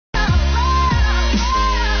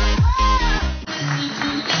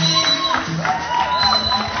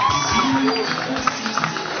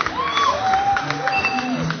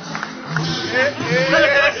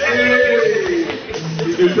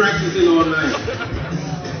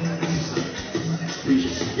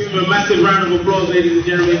massive round of applause, ladies and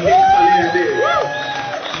gentlemen. King Sunny Ade.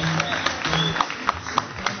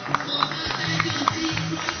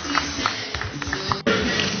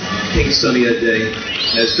 King Sunny Ade.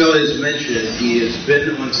 As Fela has mentioned, he has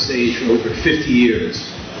been on stage for over 50 years.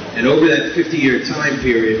 And over that 50-year time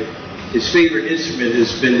period, his favorite instrument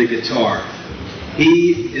has been the guitar.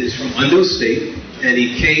 He is from Ondo State, and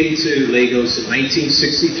he came to Lagos in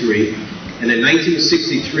 1963. And in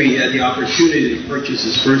 1963, he had the opportunity to purchase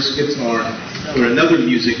his first guitar from another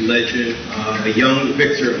music legend, a young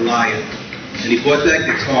Victor Lion. And he bought that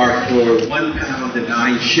guitar for £1 and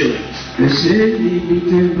 9 shillings. I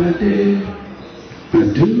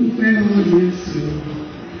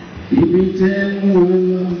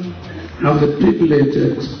have the privilege to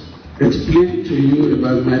explain to you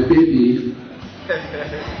about my baby.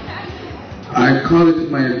 I call it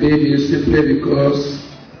my baby simply because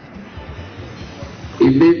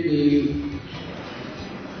it made me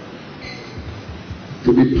to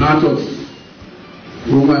be part of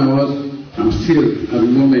whom I was. I'm still at the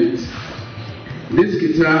moment. This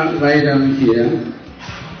guitar right down here,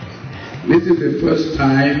 this is the first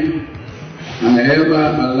time I ever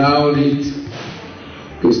allowed it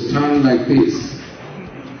to stand like this.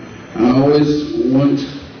 I always want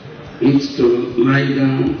it to lie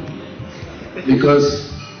down because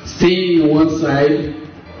staying on one side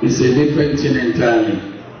is a different thing entirely.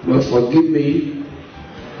 But forgive me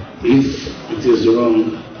if it is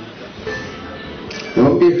wrong.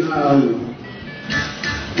 On behalf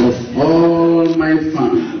of all my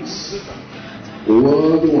fans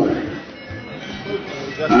worldwide,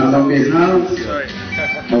 and on behalf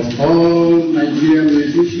of all Nigerian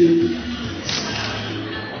musicians,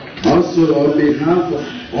 also on behalf of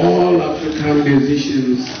all African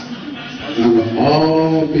musicians, and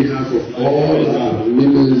on behalf of all our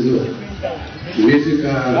members of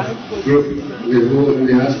musical group, the whole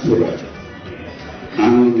diaspora,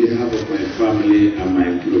 and on behalf of my family and my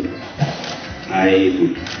group, I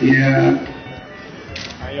am here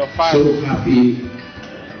so happy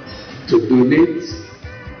to donate.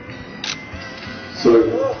 So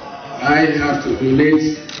I have to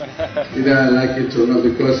donate whether I like it or not,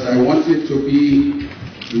 because I want it to be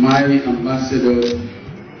my ambassador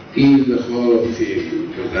in the Hall of Fame,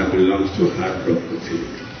 because that belongs to Hard Rock of Fame.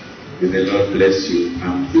 May the Lord bless you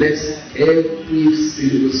and bless every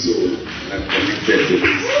single soul that connected to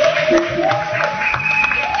this. Thank you.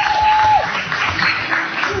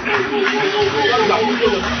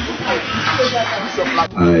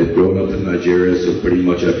 I've grown up in Nigeria, so pretty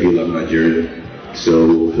much I feel I'm Nigerian.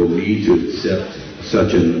 So for me to accept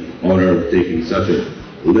such an honor of taking such a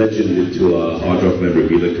legend into a hard rock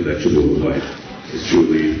memorabilia collection worldwide is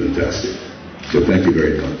truly fantastic. So thank you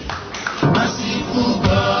very much.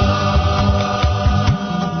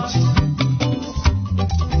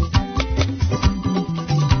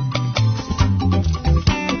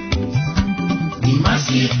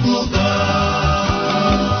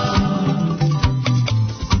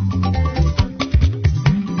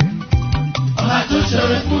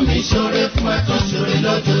 Ṣoore fún ẹ tó ṣoore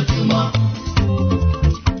lójoojúmọ́.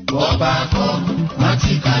 Ọba kan má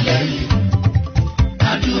ti kalẹ̀ yìí.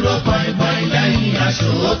 Adúró pọ́npọ́n lẹ́yìn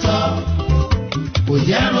aṣòótọ́. Kò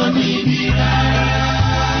jẹ́ ronú ibi rárá.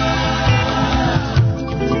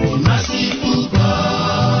 Ìmásíkú gbọ́.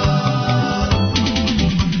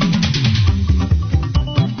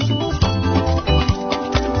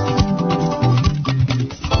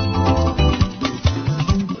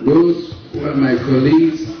 Those were my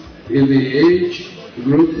colleagues in the age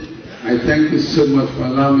group. I thank you so much for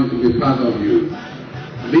allowing me to be part of you.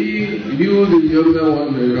 Being you, the younger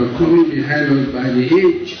one, you are coming behind us by the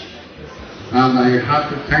age. And I have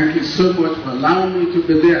to thank you so much for allowing me to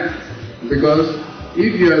be there. Because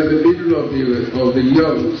if you are in the middle of the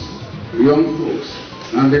young folks,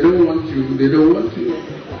 and they don't want you, they don't want you.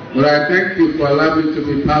 But I thank you for allowing me to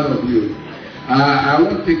be part of you. I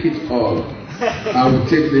won't take it all. I will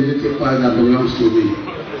take the little part that belongs to me,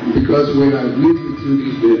 because we are going to do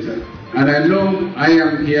this better. And I know I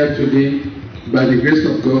am here today by the grace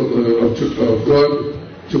of God.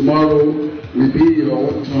 Tomorrow will be your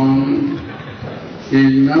own turn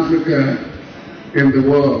in Africa, in the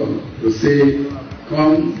world, to say,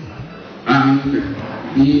 come and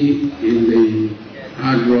be in the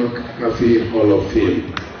Hard Rock Cafe Hall of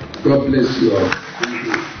Fame. God bless you all.